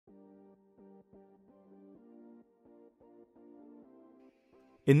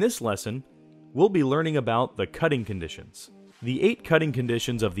In this lesson, we'll be learning about the cutting conditions. The 8 cutting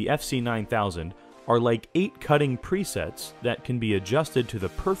conditions of the FC9000 are like 8 cutting presets that can be adjusted to the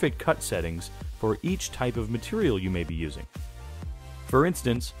perfect cut settings for each type of material you may be using. For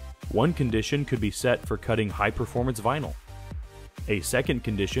instance, one condition could be set for cutting high-performance vinyl. A second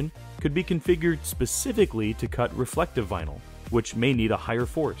condition could be configured specifically to cut reflective vinyl, which may need a higher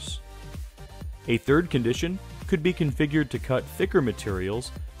force. A third condition could be configured to cut thicker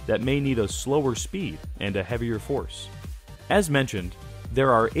materials that may need a slower speed and a heavier force. As mentioned,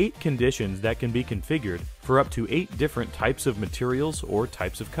 there are 8 conditions that can be configured for up to 8 different types of materials or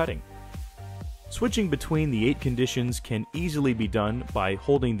types of cutting. Switching between the 8 conditions can easily be done by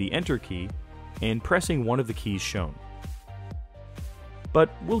holding the Enter key and pressing one of the keys shown. But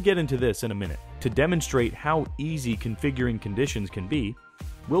we'll get into this in a minute. To demonstrate how easy configuring conditions can be,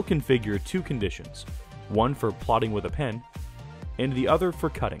 we'll configure 2 conditions, one for plotting with a pen and the other for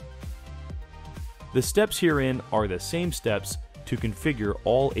cutting. The steps herein are the same steps to configure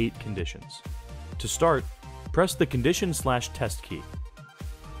all 8 conditions. To start, press the Condition/Test key.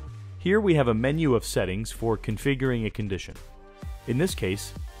 Here we have a menu of settings for configuring a condition. In this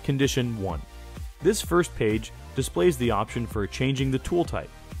case, Condition 1. This first page displays the option for changing the tool type,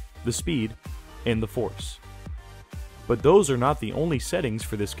 the speed, and the force. But those are not the only settings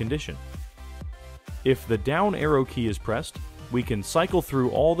for this condition. If the down arrow key is pressed, we can cycle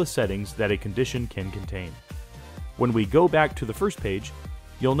through all the settings that a condition can contain. When we go back to the first page,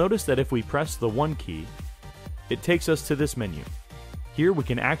 you'll notice that if we press the 1 key, it takes us to this menu. Here we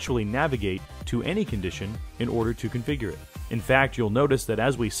can actually navigate to any condition in order to configure it. In fact, you'll notice that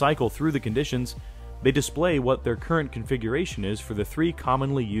as we cycle through the conditions, they display what their current configuration is for the 3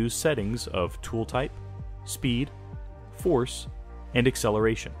 commonly used settings of tool type, speed, force, and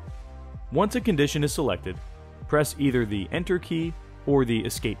acceleration. Once a condition is selected, press either the Enter key or the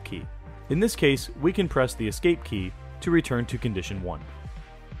Escape key. In this case, we can press the Escape key to return to Condition 1.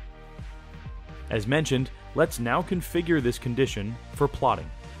 As mentioned, let's now configure this condition for plotting.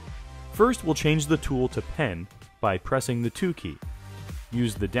 First, we'll change the tool to pen by pressing the 2 key.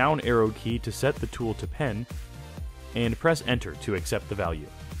 Use the down arrow key to set the tool to pen, and press Enter to accept the value.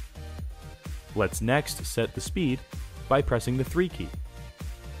 Let's next set the speed by pressing the 3 key.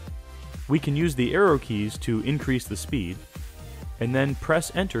 We can use the arrow keys to increase the speed, and then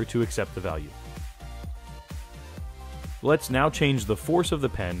press Enter to accept the value. Let's now change the force of the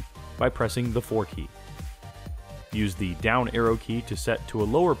pen by pressing the 4 key. Use the down arrow key to set to a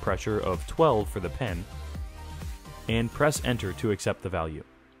lower pressure of 12 for the pen, and press Enter to accept the value.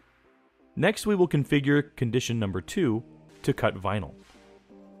 Next, we will configure condition number 2 to cut vinyl.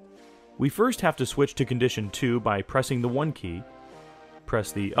 We first have to switch to condition 2 by pressing the 1 key,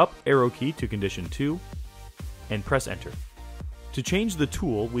 press the up arrow key to condition 2, and press Enter. To change the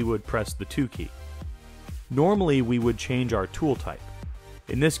tool, we would press the 2 key. Normally, we would change our tool type.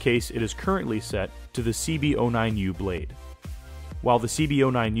 In this case, it is currently set to the CB09U blade. While the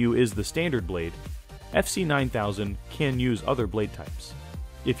CB09U is the standard blade, FC9000 can use other blade types.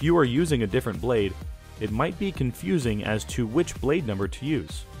 If you are using a different blade, it might be confusing as to which blade number to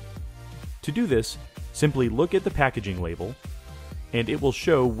use. To do this, simply look at the packaging label, and it will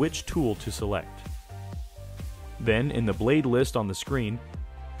show which tool to select. Then, in the blade list on the screen,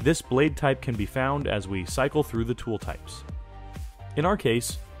 this blade type can be found as we cycle through the tool types. In our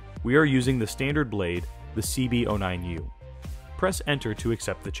case, we are using the standard blade, the CB09U. Press Enter to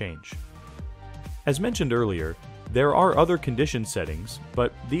accept the change. As mentioned earlier, there are other condition settings,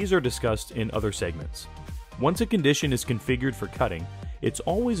 but these are discussed in other segments. Once a condition is configured for cutting, it's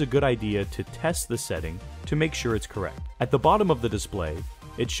always a good idea to test the setting to make sure it's correct. At the bottom of the display,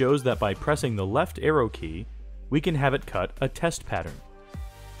 it shows that by pressing the left arrow key, we can have it cut a test pattern.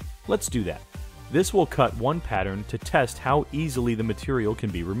 Let's do that. This will cut one pattern to test how easily the material can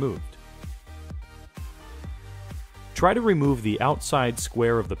be removed. Try to remove the outside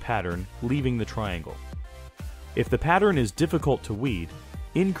square of the pattern, leaving the triangle. If the pattern is difficult to weed,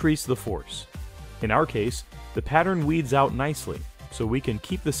 increase the force. In our case, the pattern weeds out nicely, so we can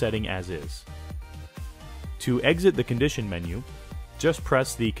keep the setting as is. To exit the condition menu, just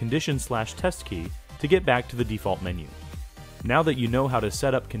press the Condition/Test key to get back to the default menu. Now that you know how to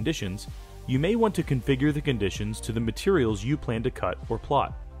set up conditions, you may want to configure the conditions to the materials you plan to cut or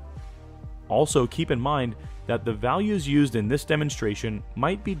plot. Also, keep in mind that the values used in this demonstration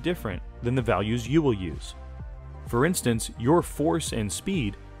might be different than the values you will use. For instance, your force and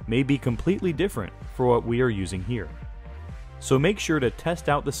speed may be completely different for what we are using here. So make sure to test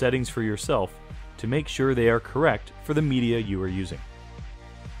out the settings for yourself to make sure they are correct for the media you are using.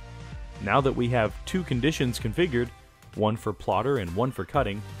 Now that we have 2 conditions configured, one for plotter and one for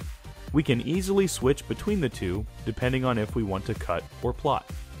cutting, we can easily switch between the two depending on if we want to cut or plot.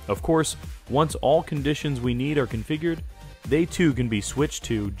 Of course, once all conditions we need are configured, they too can be switched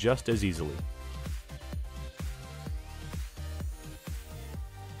to just as easily.